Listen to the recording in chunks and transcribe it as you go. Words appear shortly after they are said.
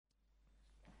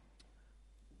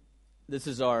This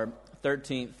is our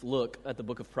 13th look at the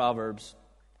book of Proverbs,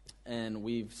 and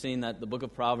we've seen that the book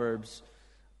of Proverbs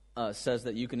says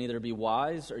that you can either be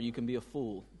wise or you can be a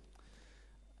fool.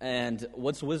 And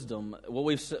what's wisdom? What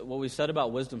we've said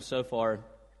about wisdom so far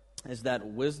is that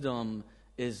wisdom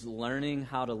is learning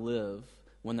how to live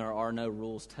when there are no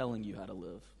rules telling you how to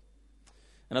live.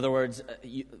 In other words,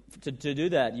 to do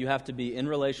that, you have to be in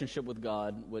relationship with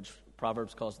God, which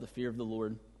Proverbs calls the fear of the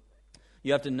Lord.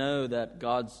 You have to know that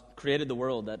God's created the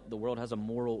world, that the world has a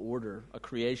moral order, a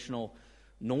creational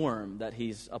norm that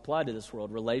He's applied to this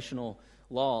world, relational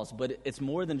laws. But it's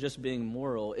more than just being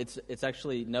moral. It's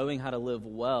actually knowing how to live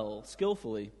well,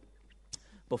 skillfully,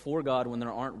 before God when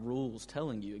there aren't rules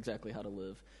telling you exactly how to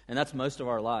live. And that's most of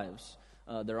our lives.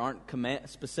 There aren't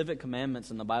specific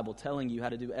commandments in the Bible telling you how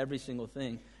to do every single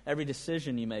thing, every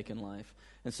decision you make in life.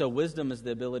 And so wisdom is the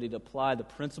ability to apply the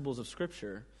principles of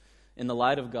Scripture in the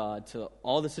light of God to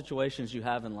all the situations you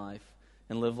have in life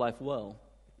and live life well.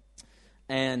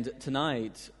 And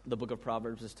tonight, the book of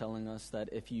Proverbs is telling us that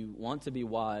if you want to be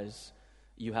wise,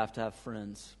 you have to have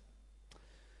friends.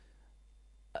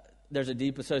 There's a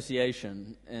deep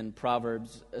association in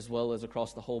Proverbs as well as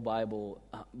across the whole Bible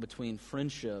between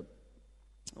friendship,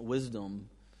 wisdom,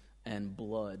 and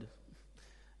blood.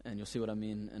 And you'll see what I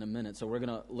mean in a minute. So we're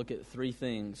going to look at three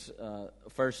things.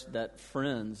 First, that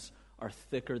friends are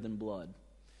thicker than blood.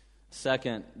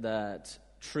 Second, that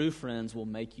true friends will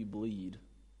make you bleed.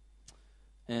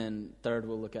 And third,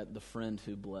 we'll look at the friend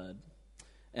who bled.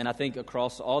 And I think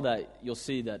across all that, you'll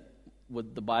see that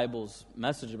with the Bible's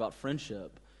message about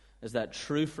friendship is that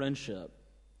true friendship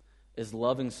is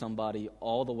loving somebody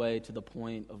all the way to the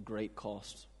point of great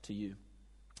cost to you.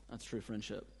 That's true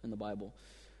friendship in the Bible.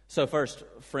 So first,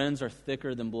 friends are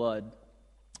thicker than blood.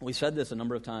 We said this a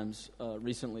number of times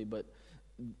recently, but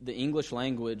the English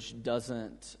language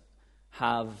doesn't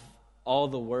have all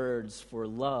the words for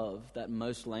love that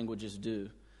most languages do.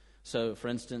 So, for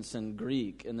instance, in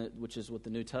Greek, which is what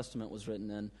the New Testament was written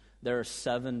in, there are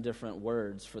 7 different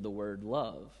words for the word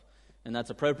love. And that's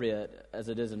appropriate, as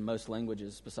it is in most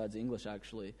languages, besides English,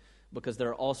 actually, because there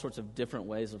are all sorts of different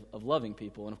ways of loving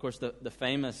people. And, of course, the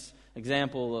famous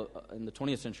example in the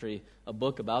 20th century, a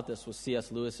book about this, was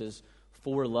C.S. Lewis's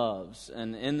 4 Loves.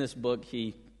 And in this book,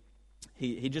 he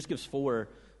just gives 4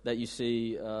 that you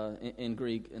see in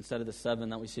Greek instead of the 7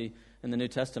 that we see in the New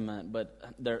Testament.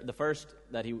 But the first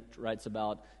that he writes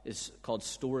about is called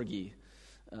storge.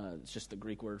 It's just the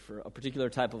Greek word for a particular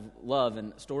type of love.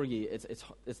 And storge,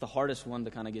 it's the hardest one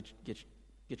to kind of get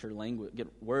your language, get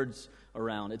words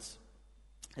around. It's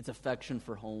affection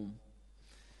for home.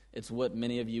 It's what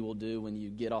many of you will do when you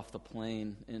get off the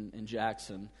plane in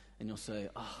Jackson, and you'll say,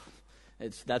 "Oh,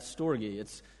 that's storge."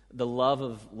 It's the love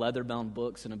of leather-bound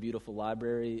books in a beautiful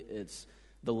library. It's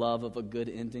the love of a good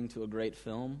ending to a great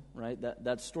film, right?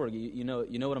 That's storge. You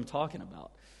know what I'm talking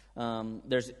about.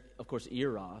 There's, of course,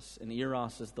 eros, and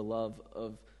eros is the love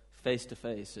of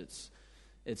face-to-face.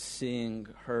 It's seeing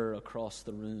her across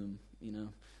the room,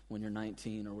 when you're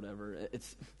 19 or whatever.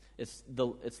 It's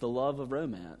the love of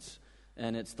romance,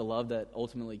 and it's the love that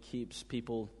ultimately keeps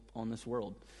people on this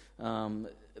world.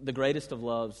 The greatest of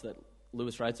loves that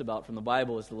Lewis writes about from the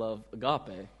Bible is the love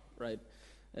agape, right?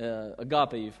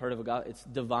 Agape, you've heard of agape. It's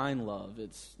divine love.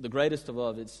 It's the greatest of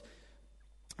love. It's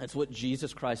what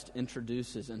Jesus Christ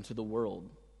introduces into the world.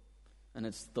 And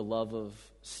it's the love of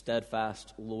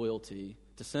steadfast loyalty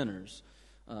to sinners.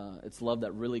 It's love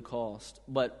that really cost.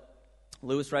 But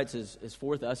Lewis writes his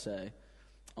 4th essay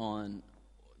on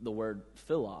the word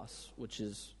philos, which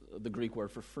is the Greek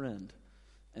word for friend.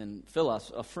 And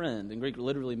philos, a friend, in Greek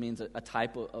literally means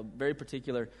a very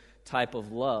particular type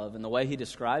of love. And the way he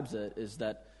describes it is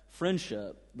that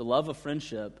friendship, the love of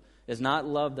friendship, is not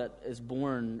love that is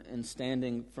born in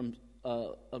standing from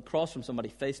across from somebody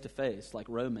face to face, like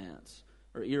romance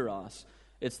or eros.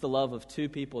 It's the love of 2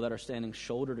 people that are standing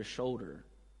shoulder to shoulder,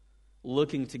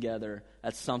 looking together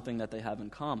at something that they have in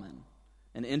common,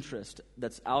 an interest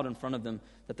that's out in front of them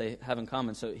that they have in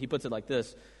common. So he puts it like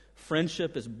this: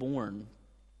 friendship is born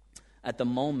at the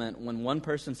moment when one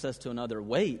person says to another,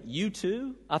 "Wait, you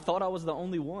too? I thought I was the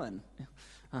only one."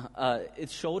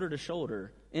 It's shoulder to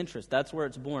shoulder interest. That's where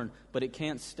it's born, but it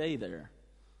can't stay there.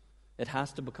 It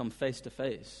has to become face to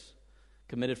face.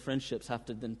 Committed friendships have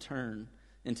to then turn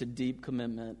into deep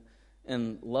commitment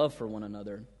and love for one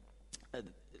another.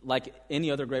 Like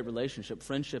any other great relationship,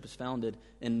 friendship is founded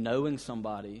in knowing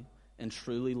somebody and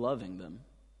truly loving them.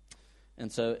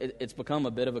 And so it's become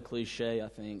a bit of a cliche, I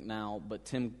think, now, but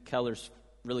Tim Keller's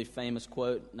really famous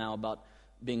quote now about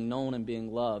being known and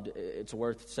being loved, it's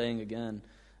worth saying again.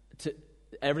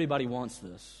 Everybody wants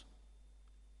this.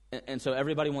 And so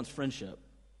everybody wants friendship.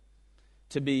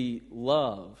 to be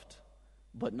loved,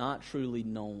 but not truly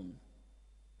known.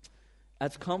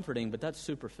 That's comforting, but that's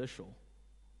superficial.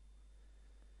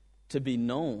 To be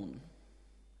known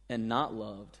and not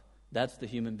loved, that's the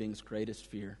human being's greatest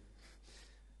fear.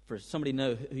 For somebody to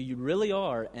know who you really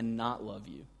are and not love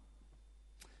you.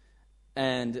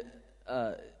 And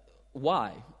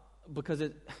why? Because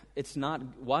it's not.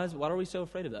 Why are we so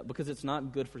afraid of that? Because it's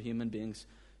not good for human beings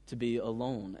to be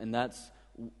alone, and that's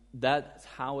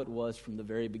how it was from the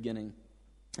very beginning.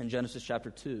 In Genesis chapter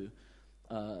 2,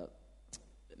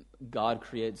 God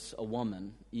creates a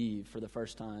woman, Eve, for the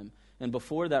first time, and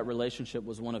before that relationship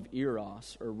was one of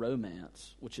eros or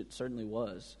romance, which it certainly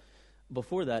was.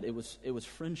 Before that, it was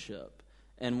friendship,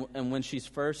 and when she's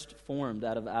first formed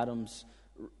out of Adam's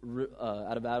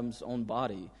own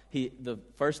body, the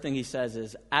first thing he says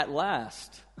is, "At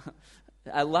last,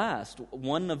 at last,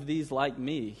 one of these like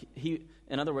me."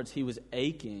 In other words, he was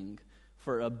aching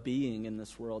for a being in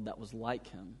this world that was like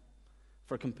him,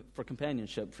 for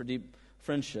companionship, for deep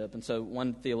friendship. And so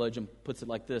one theologian puts it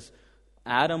like this: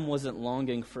 Adam wasn't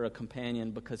longing for a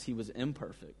companion because he was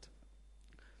imperfect,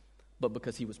 but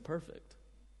because he was perfect.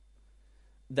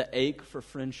 The ache for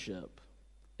friendship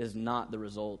is not the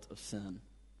result of sin.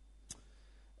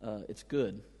 It's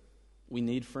good. We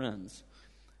need friends.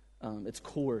 It's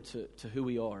core to who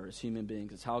we are as human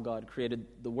beings. It's how God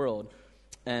created the world.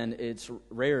 And it's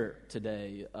rare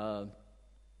today.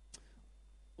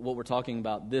 What we're talking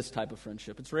about, this type of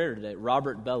friendship, it's rare today.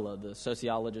 Robert Bellah, the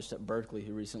sociologist at Berkeley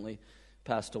who recently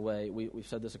passed away, we've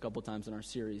said this a couple times in our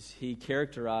series, he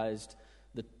characterized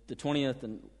the 20th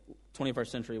and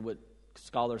 21st century, what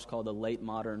scholars call the late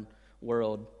modern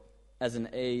world, as an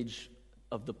age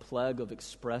of the plague of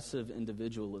expressive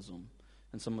individualism.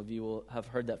 And some of you will have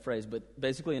heard that phrase, but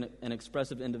basically in an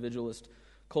expressive individualist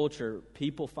culture,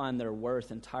 people find their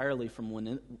worth entirely from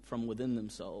within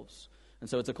themselves. And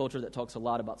so it's a culture that talks a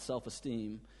lot about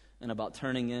self-esteem and about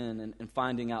turning in and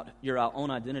finding out your own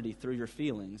identity through your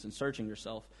feelings and searching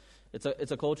yourself.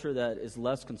 It's a culture that is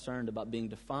less concerned about being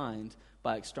defined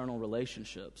by external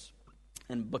relationships.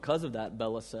 And because of that,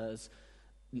 Bella says,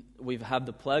 we've had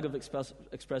the plague of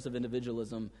expressive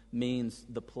individualism means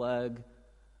the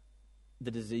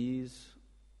disease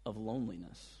of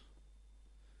loneliness.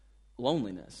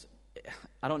 Loneliness.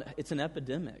 It's an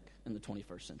epidemic in the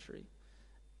 21st century.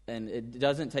 And it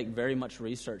doesn't take very much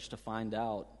research to find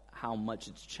out how much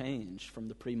it's changed from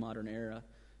the pre-modern era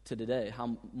to today,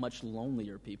 how much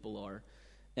lonelier people are.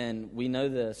 And we know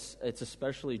this, it's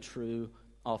especially true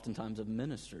oftentimes of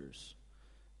ministers.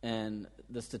 And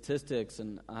the statistics,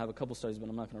 and I have a couple studies, but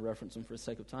I'm not going to reference them for the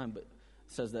sake of time, but it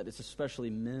says that it's especially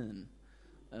men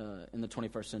in the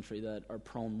 21st century that are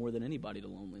prone more than anybody to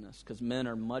loneliness, because men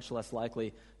are much less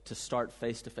likely to start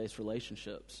face-to-face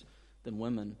relationships than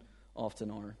women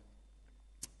often are.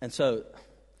 And so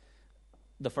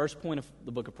the first point of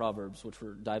the book of Proverbs, which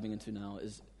we're diving into now,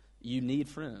 is you need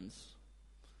friends.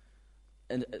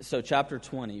 And so chapter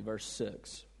 20, verse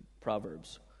 6,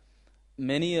 Proverbs.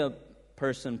 Many a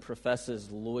person professes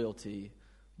loyalty,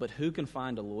 but who can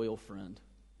find a loyal friend?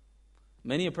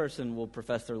 Many a person will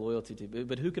profess their loyalty to,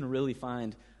 but who can really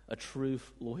find a true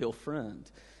loyal friend?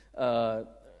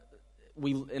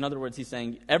 In other words, he's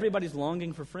saying everybody's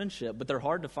longing for friendship, but they're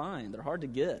hard to find. They're hard to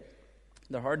get.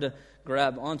 They're hard to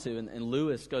grab onto. And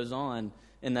Lewis goes on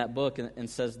in that book and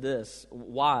says this.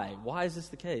 Why? Why is this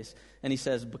the case? And he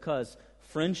says, because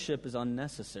friendship is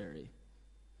unnecessary.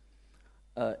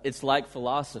 It's like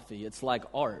philosophy. It's like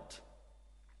art.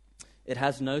 It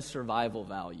has no survival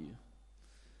value.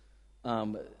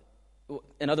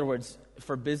 In other words,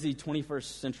 for busy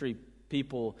 21st century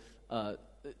people,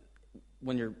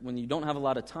 when you don't have a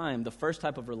lot of time, the first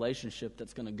type of relationship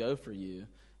that's going to go for you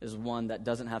is one that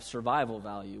doesn't have survival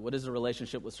value. What is a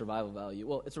relationship with survival value?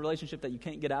 Well, it's a relationship that you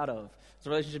can't get out of. It's a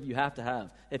relationship you have to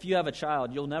have. If you have a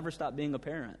child, you'll never stop being a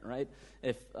parent, right?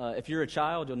 If you're a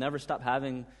child, you'll never stop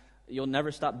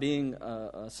being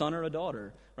a son or a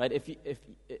daughter, right? If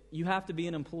you have to be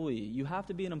an employee, you have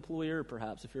to be an employer,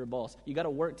 perhaps, if you're a boss. You got to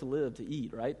work to live, to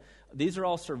eat, right? These are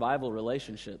all survival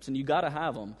relationships, and you got to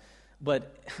have them.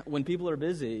 But when people are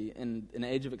busy in an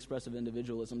age of expressive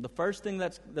individualism, the first thing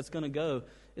that's going to go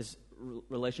is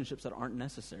relationships that aren't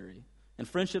necessary. And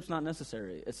friendship's not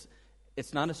necessary.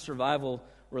 It's not a survival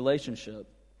relationship.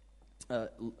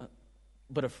 But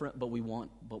we want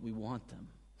them.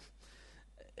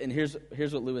 And here's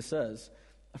what Lewis says.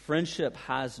 Friendship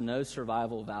has no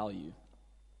survival value,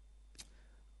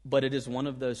 but it is one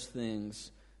of those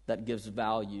things that gives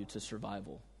value to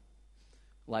survival,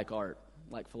 like art,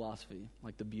 like philosophy,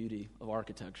 like the beauty of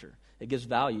architecture. It gives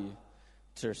value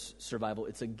to survival.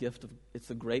 It's a gift. It's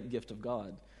a great gift of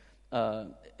God.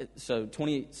 So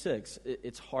 28:6,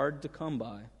 it's hard to come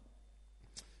by.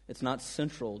 It's not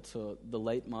central to the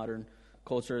late modern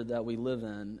culture that we live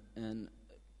in. And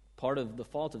part of the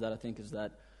fault of that, I think, is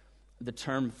that the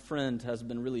term friend has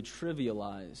been really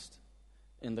trivialized,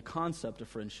 and the concept of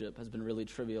friendship has been really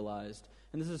trivialized.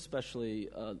 And this is especially,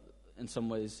 in some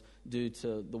ways, due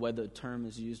to the way the term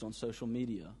is used on social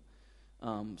media.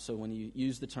 So when you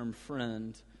use the term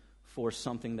friend for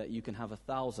something that you can have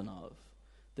 1,000 of,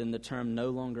 then the term no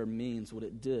longer means what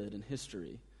it did in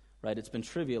history, right? It's been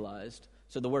trivialized.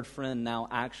 So the word friend now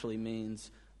actually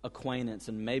means acquaintance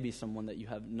and maybe someone that you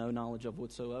have no knowledge of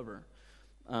whatsoever.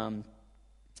 And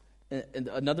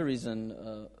another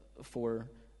reason for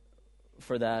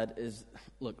that is,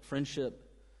 look, friendship,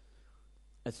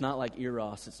 it's not like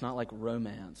eros, it's not like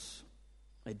romance.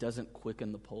 It doesn't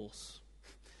quicken the pulse.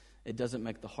 It doesn't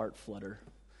make the heart flutter,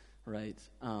 right?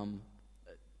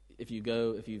 If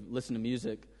you listen to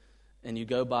music and you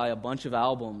go buy a bunch of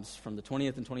albums from the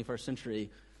 20th and 21st century,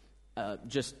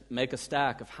 just make a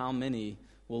stack of how many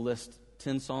will list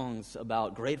 10 songs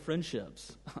about great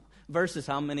friendships versus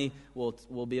how many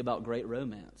will be about great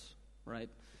romance, right?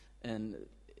 And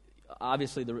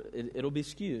obviously it'll be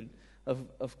skewed,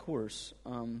 of course,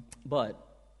 but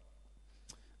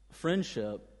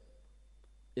friendship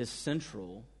is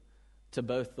central to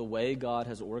both the way God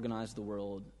has organized the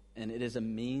world, and it is a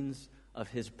means of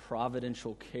his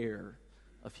providential care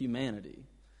of humanity.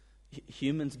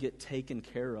 Humans get taken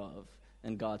care of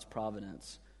in God's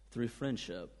providence through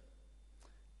friendship.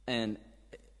 And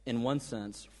in one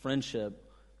sense, friendship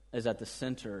is at the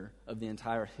center of the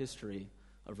entire history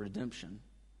of redemption.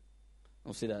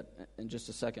 We'll see that in just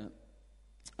a second.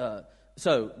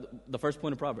 So, the first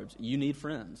point of Proverbs, you need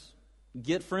friends.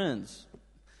 Get friends.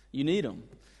 You need them.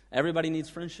 Everybody needs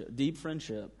friendship, deep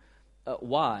friendship.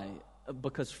 Why?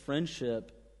 Because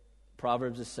friendship,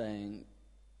 Proverbs is saying,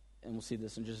 and we'll see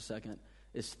this in just a second,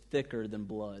 is thicker than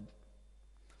blood.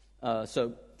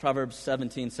 So Proverbs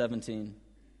 17:17,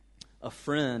 a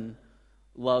friend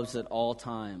loves at all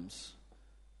times.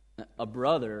 A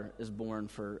brother is born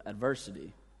for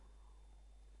adversity.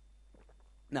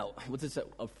 Now, what's it say?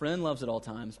 A friend loves at all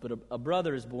times, but a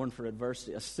brother is born for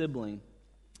adversity. A sibling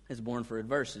is born for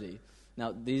adversity.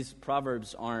 Now, these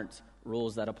Proverbs aren't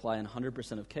rules that apply in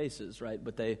 100% of cases, right?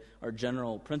 But they are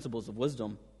general principles of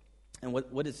wisdom. And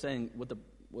what it's saying, what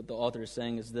the author is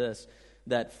saying is this,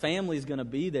 that family's going to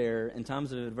be there in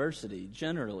times of adversity,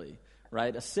 generally,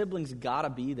 right? A sibling's got to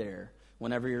be there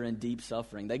whenever you're in deep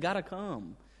suffering. They got to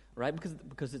come, right?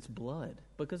 Because it's blood,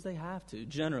 because they have to,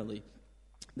 generally.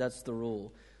 That's the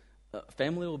rule.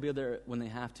 Family will be there when they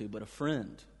have to, but a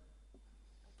friend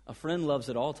loves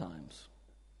at all times.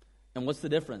 And what's the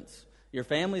difference? Your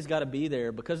family's got to be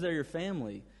there because they're your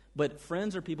family, but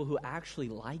friends are people who actually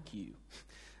like you.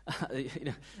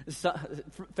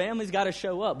 Family's got to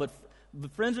show up, but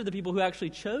friends are the people who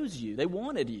actually chose you. They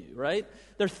wanted you, right?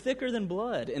 They're thicker than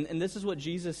blood. And this is what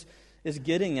Jesus is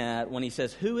getting at when he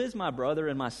says, who is my brother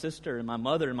and my sister and my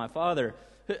mother and my father?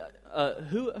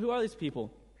 Who are these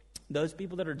people? Those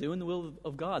people that are doing the will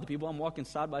of God, the people I'm walking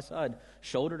side by side,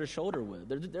 shoulder to shoulder with.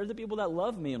 They're the people that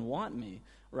love me and want me,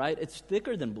 right? It's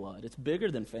thicker than blood. It's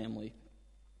bigger than family.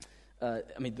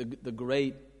 The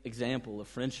great example of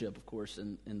friendship, of course,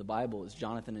 in the Bible is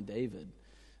Jonathan and David.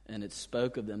 And it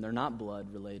spoke of them. They're not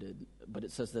blood related, but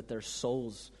it says that their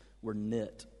souls were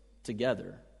knit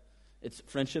together.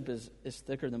 Friendship is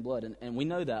thicker than blood. And we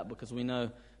know that because we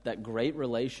know that great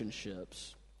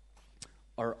relationships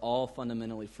are all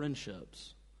fundamentally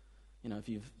friendships. I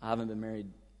haven't been married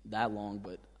that long,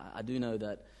 but I do know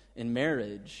that in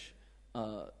marriage,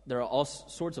 there are all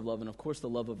sorts of love, and of course the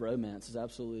love of romance is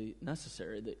absolutely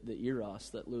necessary, the eros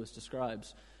that Lewis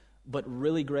describes. But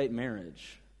really great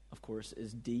marriage, of course,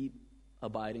 is deep,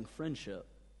 abiding friendship.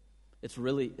 It's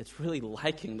really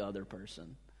liking the other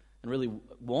person and really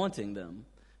wanting them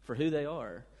for who they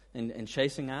are and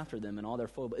chasing after them and all their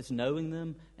full. It's knowing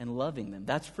them and loving them.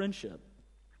 That's friendship.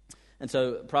 And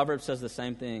so Proverbs says the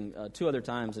same thing two other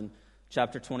times in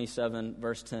chapter 27,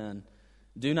 verse 10.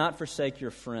 Do not forsake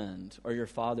your friend or your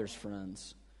father's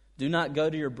friends. Do not go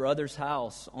to your brother's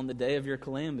house on the day of your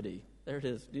calamity. There it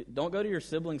is. Don't go to your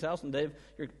sibling's house on the day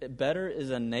of better is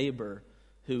a neighbor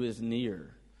who is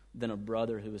near than a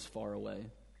brother who is far away.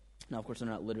 Now, of course, they're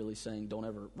not literally saying don't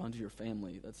ever run to your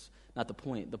family. That's not the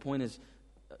point. The point is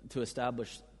to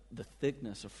establish the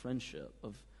thickness of friendship,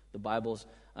 of the Bible's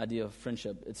idea of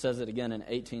friendship. It says it again in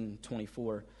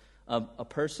 18:24. A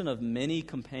person of many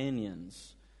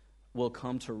companions will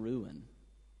come to ruin.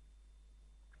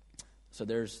 So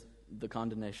there's the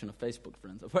condemnation of Facebook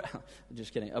friends.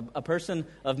 Just kidding. A person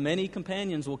of many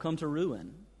companions will come to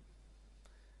ruin.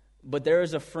 but there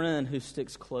is a friend who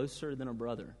sticks closer than a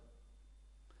brother.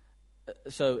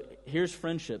 So here's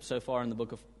friendship so far in the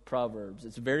book of Proverbs.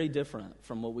 It's very different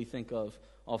from what we think of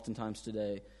oftentimes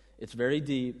today. It's very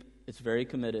deep. It's very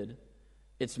committed.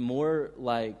 It's more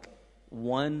like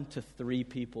 1 to 3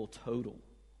 people total.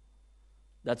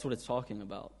 That's what it's talking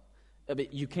about. I mean,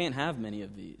 you can't have many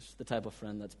of these, the type of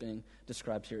friend that's being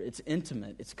described here. It's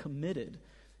intimate. It's committed.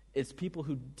 It's people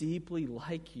who deeply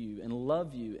like you and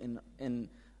love you, and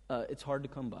it's hard to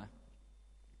come by.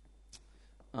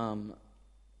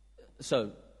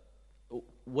 So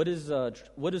what does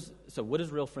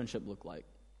real friendship look like?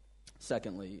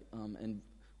 Secondly, and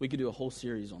we could do a whole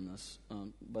series on this,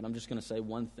 but I'm just going to say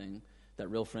one thing that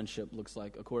real friendship looks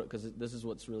like, because this is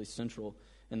what's really central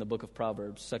in the book of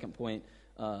Proverbs. Second point,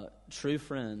 true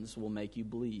friends will make you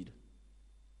bleed.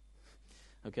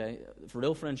 Okay? For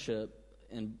real friendship,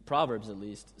 in Proverbs at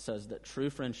least, says that true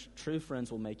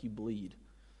friends will make you bleed.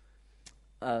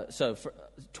 So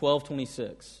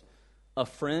 12:26, a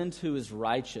friend who is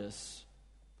righteous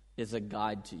is a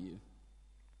guide to you,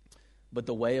 but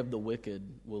the way of the wicked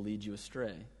will lead you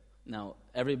astray. Now,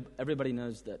 everybody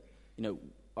knows that,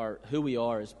 who we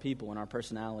are as people and our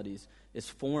personalities is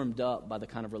formed up by the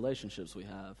kind of relationships we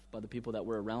have, by the people that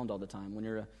we're around all the time. When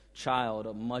you're a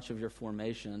child, much of your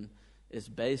formation is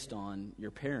based on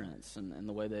your parents and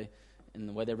the way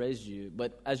they raised you.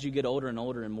 But as you get older and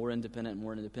older and more independent,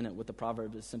 what the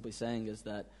proverb is simply saying is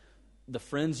that the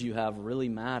friends you have really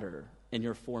matter in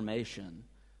your formation.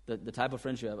 The type of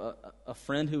friends you have. A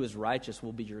friend who is righteous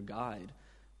will be your guide,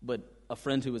 but a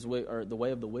friend who is the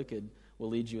way of the wicked will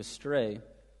lead you astray.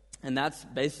 And that's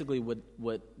basically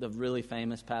what the really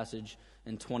famous passage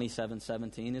in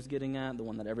 27:17 is getting at, the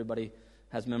one that everybody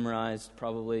has memorized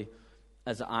probably.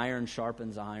 As iron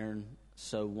sharpens iron,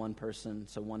 so one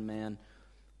man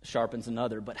sharpens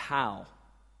another. But how?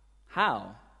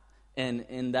 How? And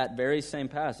in that very same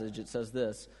passage, it says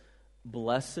this: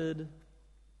 blessed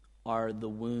are the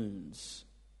wounds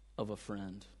of a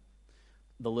friend.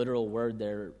 The literal word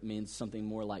there means something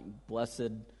more like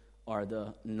blessed are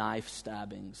the knife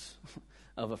stabbings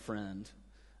of a friend.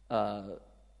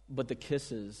 But the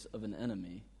kisses of an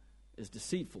enemy is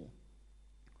deceitful.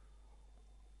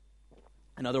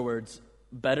 In other words,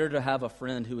 better to have a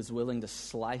friend who is willing to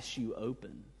slice you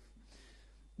open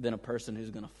than a person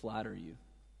who's going to flatter you.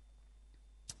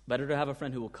 Better to have a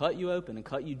friend who will cut you open and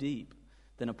cut you deep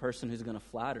than a person who's going to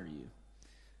flatter you.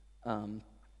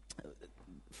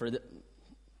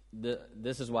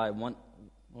 This is why I'm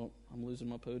losing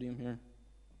my podium here.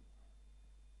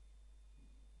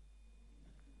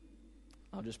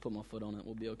 I'll just put my foot on it.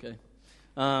 We'll be okay.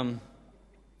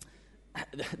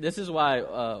 This is why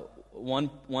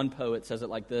one poet says it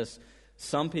like this: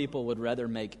 some people would rather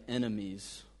make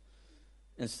enemies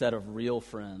instead of real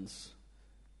friends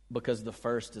because the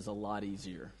first is a lot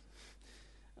easier.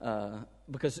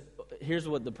 Because here's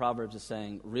what the Proverbs is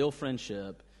saying: real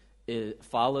friendship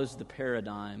follows the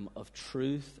paradigm of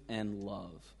truth and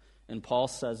love. And Paul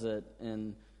says it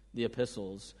in the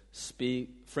epistles.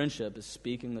 Friendship is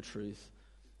speaking the truth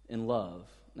in love.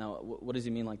 Now, what does he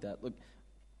mean like that? Look,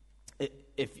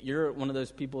 if you're one of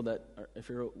those people if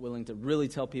you're willing to really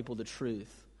tell people the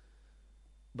truth,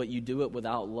 but you do it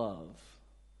without love,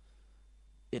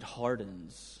 it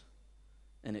hardens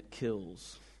and it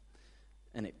kills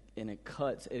and it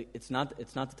cuts. It's not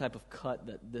the type of cut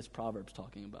that this proverb's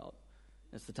talking about.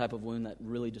 It's the type of wound that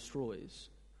really destroys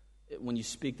when you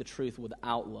speak the truth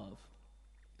without love.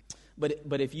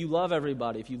 But if you love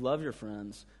everybody, if you love your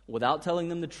friends without telling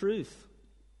them the truth,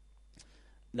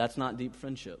 that's not deep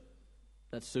friendship.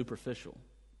 That's superficial.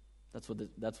 That's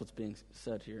what's being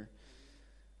said here.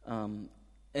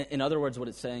 In other words, what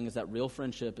it's saying is that real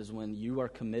friendship is when you are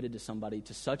committed to somebody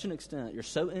to such an extent, you're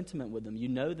so intimate with them, you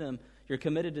know them, you're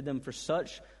committed to them for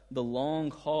such the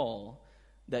long haul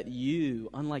that you,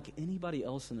 unlike anybody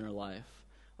else in their life,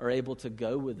 are able to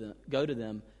go to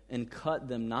them and cut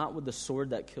them not with the sword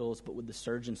that kills, but with the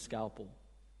surgeon's scalpel,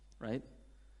 right?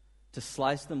 To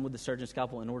slice them with the surgeon's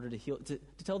scalpel in order to heal, to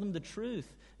tell them the truth.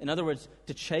 In other words,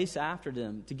 to chase after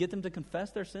them, to get them to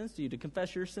confess their sins to you, to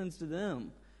confess your sins to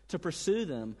them, to pursue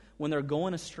them when they're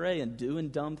going astray and doing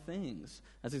dumb things.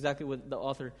 That's exactly what the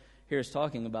author here is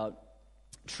talking about.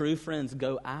 True friends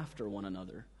go after one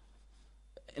another.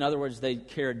 In other words, they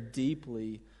care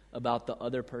deeply about the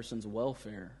other person's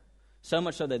welfare, so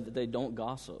much so that they don't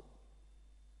gossip.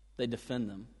 They defend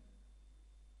them.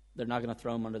 They're not going to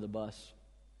throw them under the bus.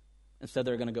 Instead,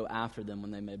 they're going to go after them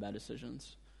when they made bad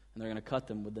decisions. And they're going to cut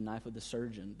them with the knife of the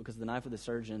surgeon, because the knife of the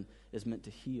surgeon is meant to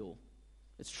heal.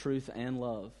 It's truth and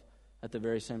love at the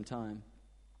very same time.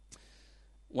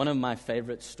 One of my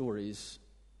favorite stories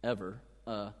ever.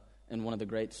 And one of the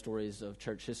great stories of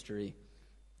church history.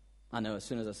 I know as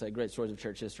soon as I say great stories of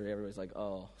church history, everybody's like,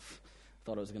 oh, I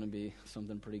thought it was going to be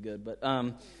something pretty good. But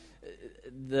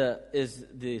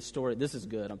the story, this is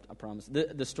good, I promise.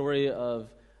 The story of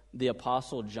the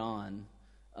Apostle John,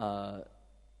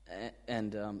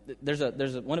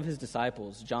 there's one of his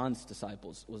disciples, John's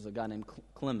disciples, was a guy named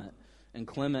Clement. And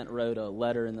Clement wrote a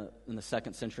letter in the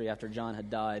 2nd century after John had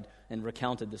died and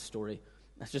recounted this story.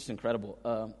 That's just incredible.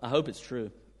 I hope it's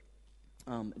true.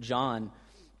 John,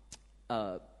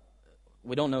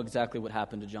 we don't know exactly what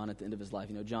happened to John at the end of his life.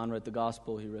 John wrote the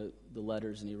gospel, he wrote the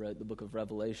letters, and he wrote the book of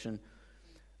Revelation.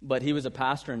 But he was a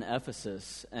pastor in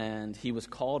Ephesus, and he was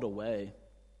called away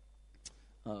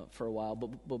for a while.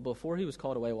 But before he was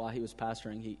called away, while he was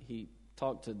pastoring, he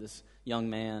talked to this young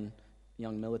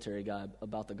military guy,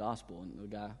 about the gospel, and the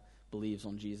guy believes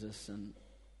on Jesus, and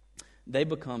they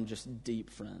become just deep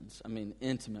friends. I mean,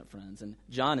 intimate friends. And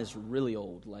John is really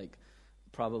old, like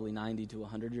probably 90 to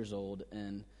 100 years old,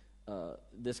 and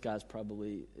this guy's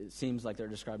probably, it seems like they're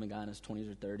describing a guy in his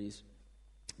 20s or 30s,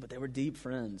 but they were deep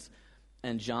friends.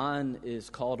 And John is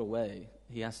called away.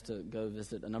 He has to go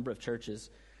visit a number of churches,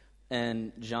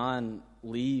 and John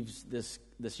leaves this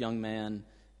young man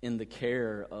in the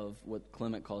care of what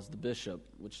Clement calls the bishop,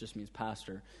 which just means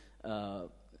pastor.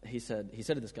 He said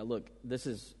to this guy, look, this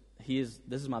is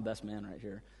my best man right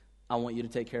here. I want you to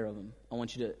take care of him. I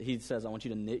want you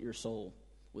to knit your soul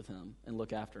with him and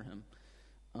look after him.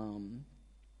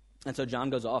 And so John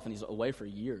goes off, and he's away for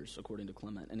years, according to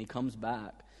Clement. And he comes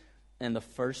back, and the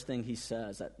first thing he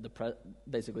says at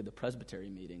basically the presbytery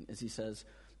meeting is he says,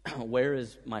 where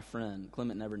is my friend?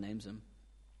 Clement never names him.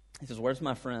 He says, where's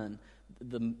my friend,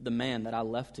 the man that I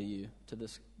left to you, to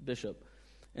this bishop?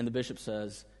 And the bishop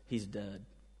says, he's dead.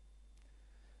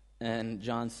 And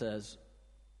John says,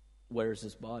 where's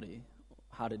his body?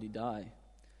 How did he die?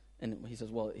 And he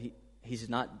says, well, he's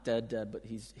not dead, but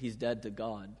he's dead to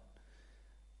God.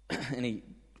 And he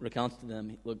recounts to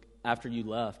them, look, after you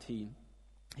left, he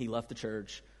left the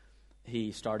church.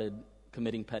 He started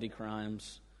committing petty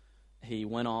crimes. He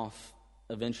went off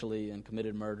eventually and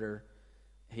committed murder.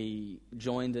 He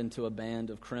joined into a band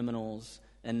of criminals,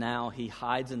 and now he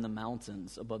hides in the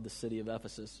mountains above the city of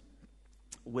Ephesus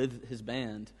with his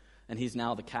band, and he's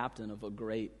now the captain of a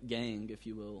great gang, if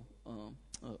you will,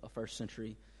 a first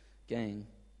century gang.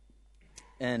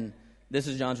 And this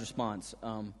is John's response.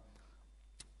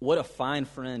 What a fine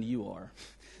friend you are.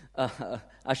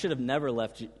 I should have never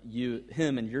left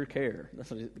him in your care. That's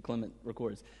what Clement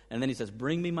records. And then he says,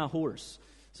 bring me my horse.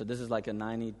 So this is like a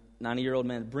 90-year-old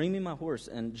man. Bring me my horse.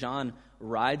 And John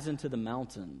rides into the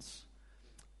mountains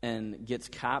and gets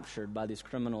captured by these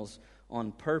criminals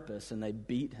on purpose, and they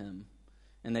beat him.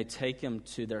 And they take him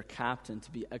to their captain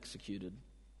to be executed.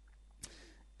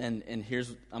 And here's,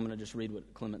 I'm going to just read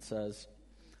what Clement says.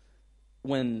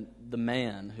 When the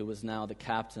man who was now the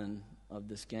captain of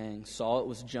this gang saw it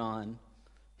was John,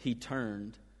 he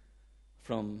turned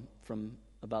from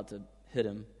about to hit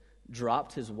him,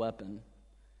 dropped his weapon,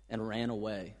 and ran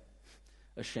away,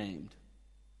 ashamed.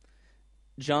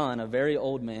 John, a very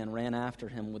old man, ran after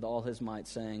him with all his might,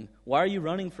 saying, why are you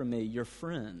running from me, your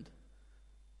friend,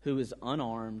 who is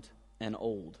unarmed and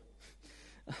old?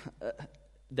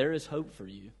 There is hope for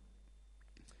you.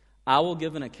 I will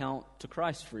give an account to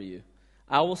Christ for you.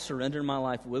 I will surrender my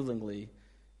life willingly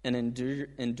and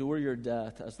endure your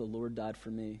death as the Lord died for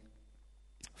me.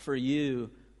 For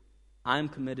you, I am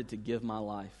committed to give my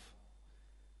life.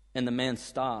 And the man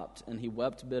stopped, and he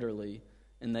wept bitterly,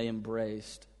 and they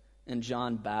embraced. And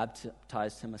John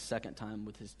baptized him a second time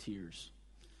with his tears.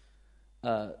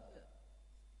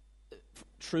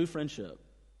 True friendship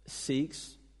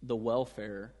seeks the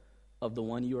welfare of the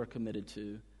one you are committed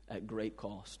to at great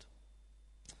cost.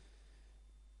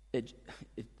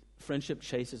 Friendship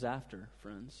chases after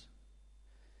friends.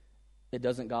 It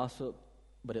doesn't gossip,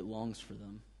 but it longs for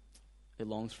them. It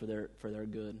longs for their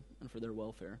good and for their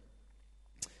welfare.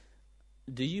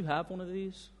 Do you have one of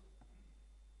these?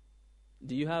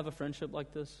 Do you have a friendship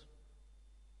like this?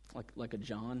 Like a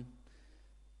John?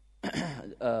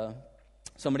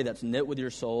 Somebody that's knit with your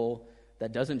soul,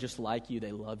 that doesn't just like you,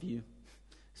 they love you.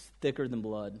 It's thicker than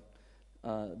blood.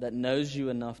 That knows you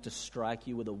enough to strike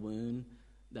you with a wound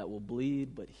that will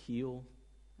bleed but heal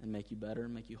and make you better,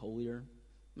 make you holier,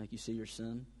 make you see your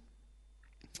sin.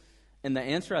 And the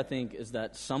answer, I think, is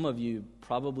that some of you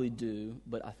probably do,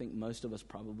 but I think most of us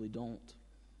probably don't.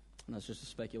 And that's just a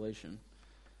speculation.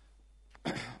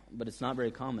 But it's not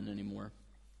very common anymore.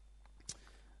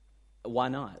 Why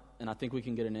not? And I think we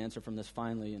can get an answer from this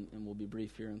finally, and we'll be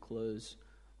brief here and close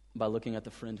by looking at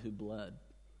the friend who bled.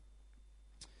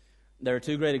 There are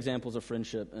two great examples of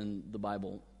friendship in the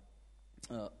Bible,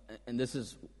 and this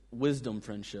is wisdom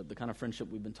friendship, the kind of friendship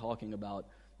we've been talking about.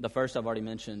 The first I've already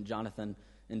mentioned, Jonathan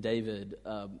and David.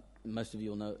 Most of you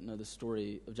will know the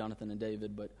story of Jonathan and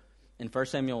David, but in 1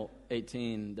 Samuel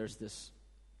 18, there's this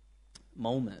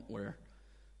moment where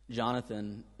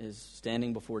Jonathan is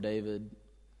standing before David,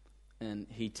 and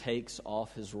he takes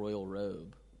off his royal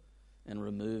robe and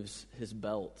removes his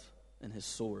belt and his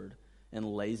sword and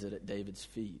lays it at David's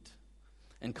feet.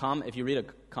 And if you read a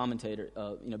commentator,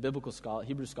 biblical scholar,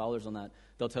 Hebrew scholars on that,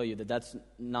 they'll tell you that that's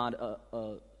not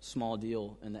a small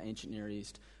deal in the ancient Near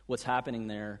East. What's happening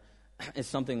there is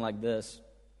something like this.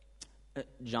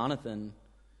 Jonathan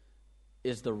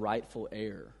is the rightful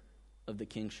heir of the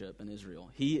kingship in Israel.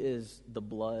 He is the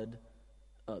blood,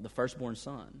 the firstborn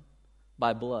son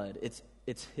by blood.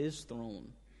 It's his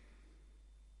throne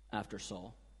after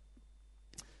Saul.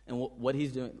 And what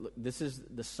he's doing, look, this is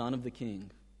the son of the king,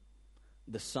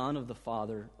 the son of the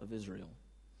father of Israel.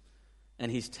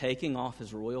 And he's taking off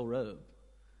his royal robe.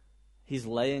 He's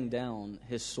laying down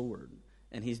his sword,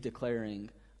 and he's declaring,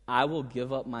 I will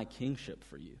give up my kingship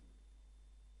for you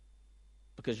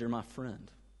because you're my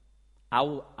friend. I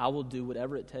will do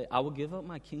whatever it takes. I will give up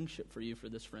my kingship for you for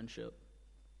this friendship.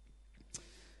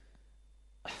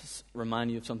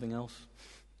 Remind you of something else?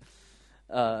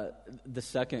 The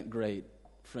second great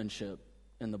friendship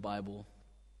in the Bible,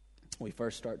 we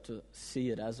first start to see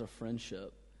it as a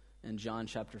friendship in John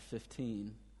chapter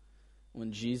 15,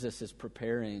 when Jesus is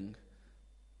preparing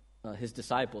his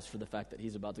disciples for the fact that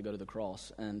he's about to go to the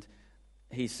cross. And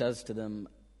he says to them,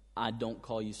 I don't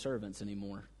call you servants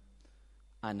anymore.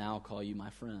 I now call you my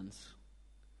friends.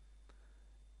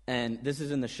 And this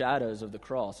is in the shadows of the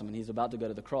cross. I mean, he's about to go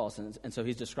to the cross. And so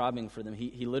he's describing for them,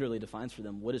 he literally defines for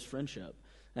them, what is friendship?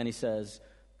 And he says,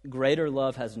 greater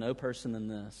love has no person than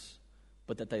this,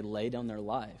 but that they lay down their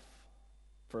life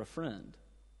for a friend.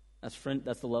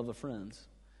 That's the love of friends.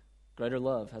 Greater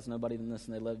love has nobody than this,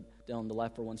 and they lay down the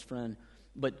life for one's friend.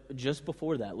 But just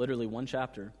before that, literally one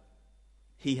chapter,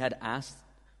 he had asked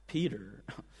Peter,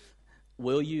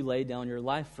 will you lay down your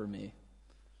life for me?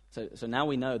 So now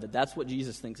we know that that's what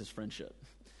Jesus thinks is friendship.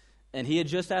 And he had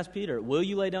just asked Peter, will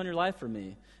you lay down your life for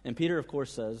me? And Peter, of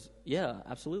course, says, yeah,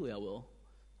 absolutely I will.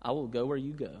 I will go where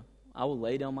you go. I will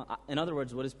lay down my... In other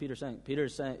words, what is Peter saying?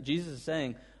 Jesus is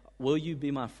saying, will you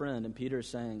be my friend? And Peter is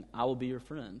saying, I will be your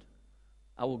friend.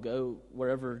 I will go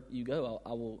wherever you go.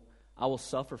 I will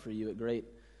suffer for you at great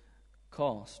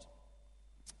cost.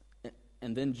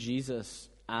 And then Jesus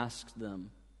asked them,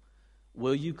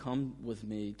 will you come with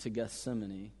me to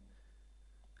Gethsemane?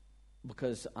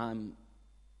 Because I'm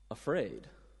afraid.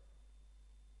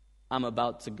 I'm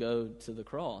about to go to the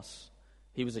cross.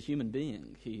 He was a human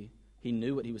being. He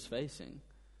knew what he was facing.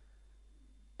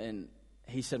 And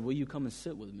he said, will you come and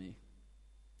sit with me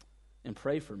and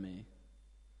pray for me?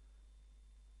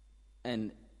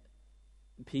 And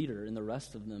Peter and the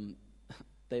rest of them,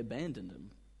 they abandoned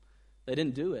him. They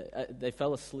didn't do it. They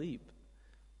fell asleep.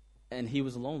 And he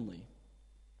was lonely,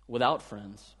 without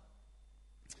friends.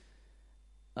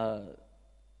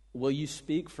 Will you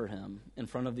speak for him in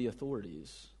front of the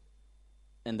authorities?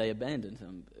 And they abandoned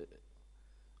him.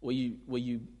 Will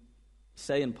you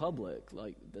say in public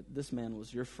like that this man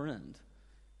was your friend,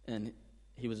 and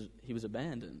he was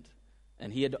abandoned?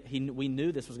 And we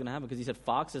knew this was going to happen because he said,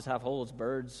 foxes have holes,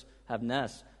 birds have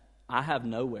nests. I have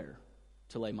nowhere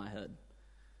to lay my head.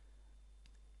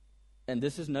 And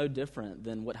this is no different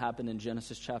than what happened in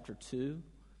Genesis chapter 2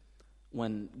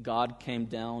 when God came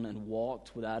down and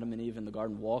walked with Adam and Eve in the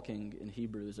garden. Walking in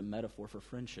Hebrew is a metaphor for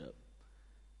friendship.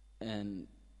 And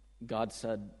God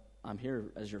said, I'm here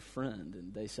as your friend.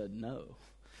 And they said no.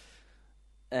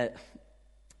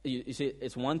 You see,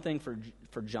 it's one thing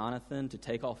for Jonathan to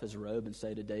take off his robe and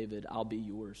say to David, I'll be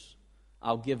yours.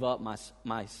 I'll give up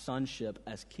my sonship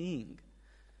as king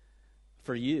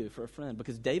for you, for a friend.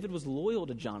 Because David was loyal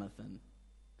to Jonathan.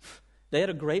 They had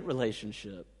a great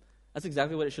relationship. That's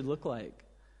exactly what it should look like.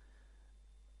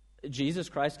 Jesus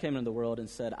Christ came into the world and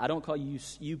said, I don't call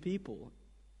you people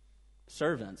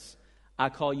servants. I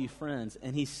call you friends.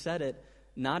 And he said it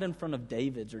not in front of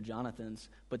David's or Jonathan's,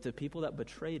 but to people that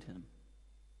betrayed him.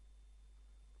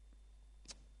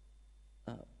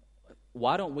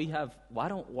 Why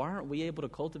aren't we able to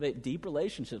cultivate deep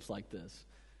relationships like this?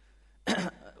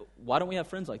 Why don't we have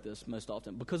friends like this most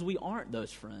often? Because we aren't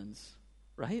those friends,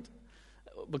 right?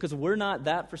 Because we're not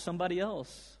that for somebody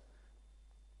else.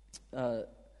 I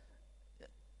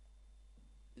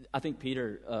think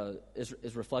Peter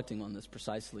is reflecting on this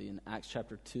precisely in Acts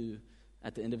chapter 2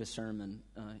 at the end of his sermon.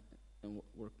 And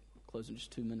we're closing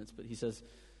just 2 minutes, but he says,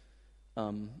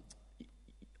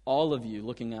 all of you,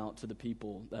 looking out to the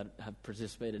people that have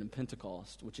participated in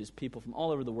Pentecost, which is people from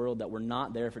all over the world that were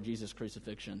not there for Jesus'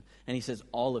 crucifixion. And he says,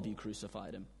 all of you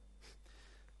crucified him.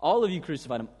 All of you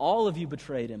crucified him. All of you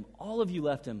betrayed him. All of you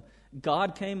left him.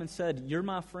 God came and said, you're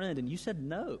my friend. And you said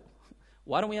no.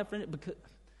 Why don't we have friends?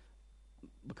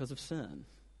 Because of sin.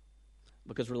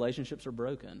 Because relationships are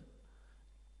broken.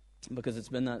 Because it's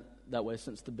been that way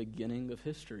since the beginning of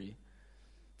history.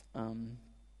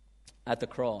 At the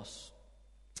cross,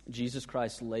 Jesus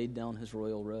Christ laid down his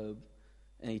royal robe,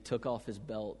 and he took off his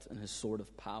belt and his sword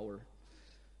of power.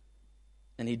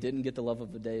 And he didn't get the love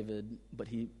of David, but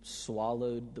he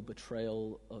swallowed the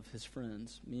betrayal of his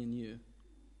friends, me and you.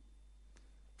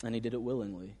 And he did it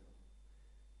willingly.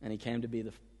 And he came to be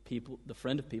the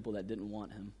friend of people that didn't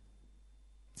want him.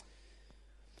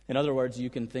 In other words, you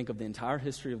can think of the entire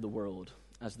history of the world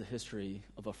as the history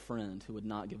of a friend who would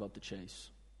not give up the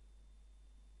chase.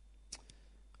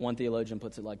 One theologian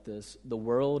puts it like this: the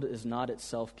world is not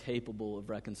itself capable of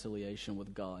reconciliation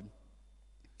with God.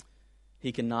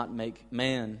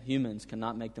 Humans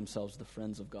cannot make themselves the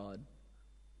friends of God.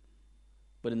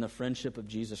 But in the friendship of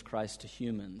Jesus Christ to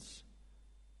humans,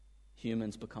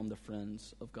 humans become the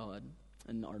friends of God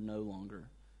and are no longer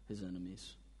his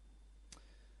enemies.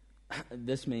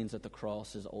 This means that the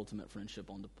cross is ultimate friendship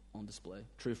on display.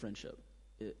 True friendship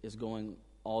is going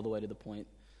all the way to the point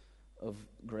of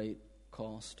great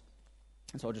cost.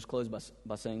 And so I'll just close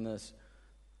by saying this.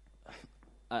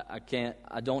 I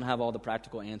don't have all the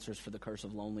practical answers for the curse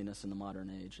of loneliness in the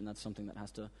modern age, and that's something that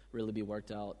has to really be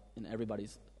worked out in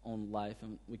everybody's own life,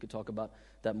 and we could talk about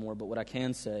that more. But what I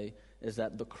can say is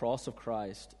that the cross of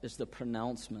Christ is the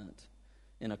pronouncement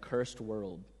in a cursed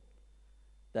world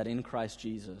that in Christ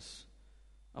Jesus,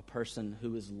 a person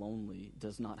who is lonely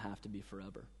does not have to be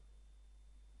forever.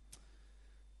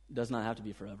 Does not have to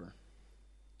be forever.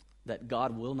 That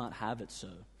God will not have it so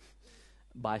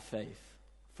by faith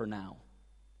for now,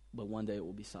 but one day it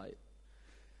will be sight.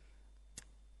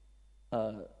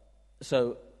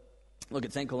 So look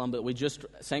at St. Columba.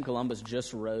 St. Columbus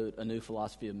just wrote a new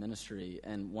philosophy of ministry,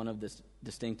 and one of the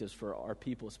distinctives for our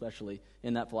people, especially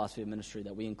in that philosophy of ministry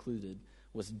that we included,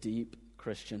 was deep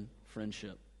Christian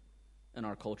friendship. And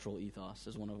our cultural ethos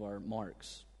is one of our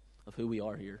marks of who we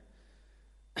are here.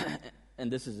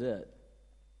 And this is it.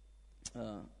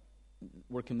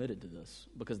 We're committed to this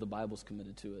because the Bible's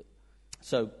committed to it.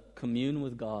 So commune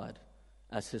with God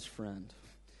as his friend.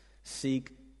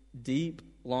 Seek deep,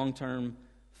 long-term,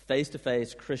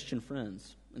 face-to-face Christian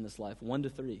friends in this life, 1 to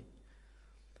 3.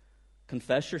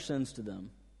 Confess your sins to them.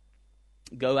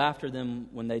 Go after them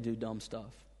when they do dumb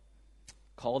stuff.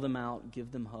 Call them out,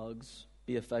 give them hugs,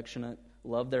 be affectionate,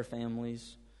 love their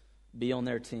families, be on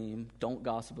their team, don't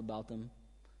gossip about them,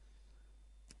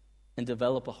 and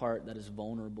develop a heart that is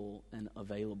vulnerable and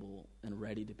available and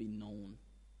ready to be known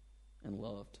and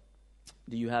loved.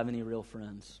 Do you have any real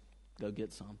friends? Go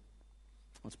get some.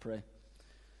 Let's pray.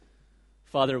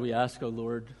 Father, we ask, O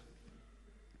Lord,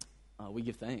 we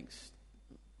give thanks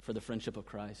for the friendship of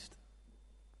Christ,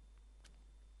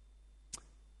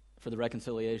 for the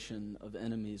reconciliation of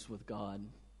enemies with God,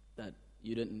 that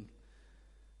you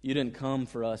didn't come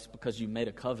for us because you made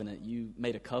a covenant. You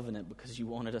made a covenant because you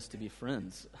wanted us to be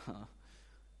friends.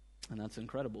 And that's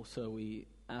incredible. So we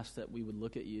ask that we would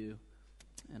look at you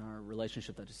and our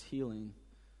relationship that is healing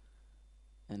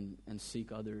and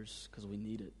seek others because we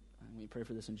need it. And we pray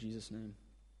for this in Jesus' name.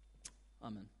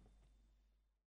 Amen.